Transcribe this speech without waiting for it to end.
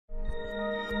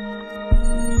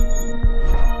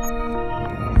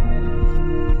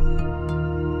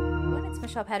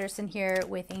Patterson here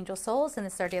with Angel Souls, and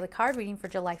this is our daily card reading for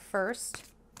July 1st,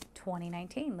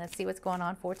 2019. Let's see what's going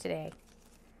on for today.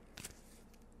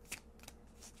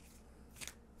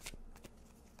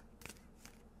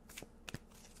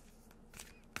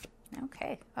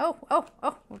 Okay. Oh,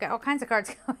 we've got all kinds of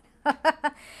cards going.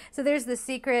 So there's the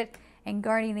Secret and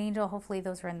Guardian Angel. Hopefully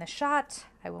those are in the shot.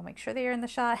 I will make sure they are in the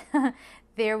shot.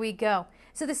 There we go.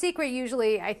 So the Secret,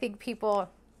 usually I think people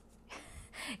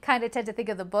kind of tend to think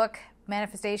of the book,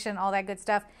 manifestation, all that good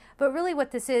stuff. But really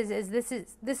what this is this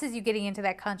is you getting into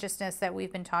that consciousness that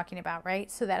we've been talking about,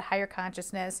 right? So that higher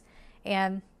consciousness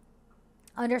and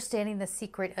understanding the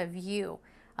secret of you,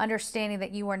 understanding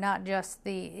that you are not just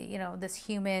the, this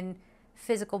human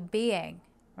physical being,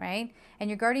 right? And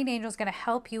your guardian angel is going to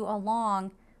help you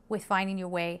along with finding your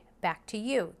way back to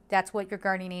you. That's what your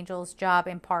guardian angel's job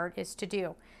in part is to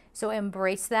do. So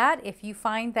embrace that. If you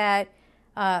find that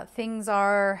things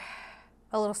are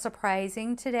a little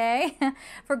surprising today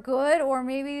for good, or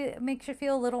maybe it makes you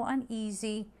feel a little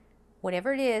uneasy,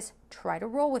 whatever it is, try to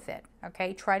roll with it,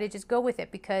 okay? Try to just go with it,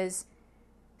 because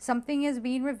something is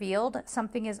being revealed,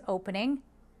 something is opening.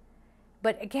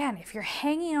 But again, if you're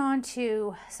hanging on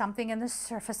to something in the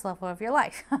surface level of your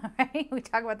life, right? We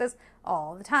talk about this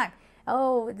all the time.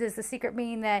 Oh, does the secret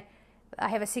mean that I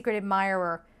have a secret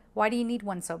admirer? Why do you need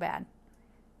one so bad?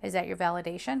 Is that your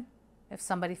validation? If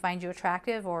somebody finds you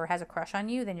attractive or has a crush on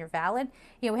you, then you're valid.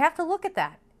 We have to look at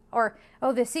that. Or,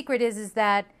 oh, the secret is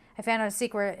that I found out a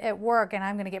secret at work and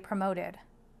I'm going to get promoted.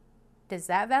 Does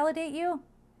that validate you?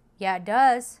 Yeah, it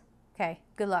does. Okay,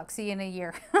 good luck. See you in a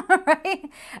year, right?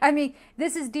 I mean,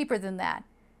 this is deeper than that.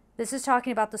 This is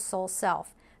talking about the soul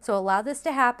self. So allow this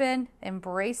to happen.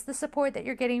 Embrace the support that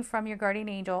you're getting from your guardian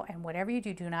angel. And whatever you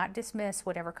do, do not dismiss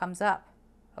whatever comes up.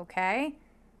 Okay?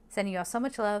 Sending you all so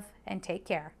much love, and take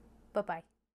care. Bye-bye.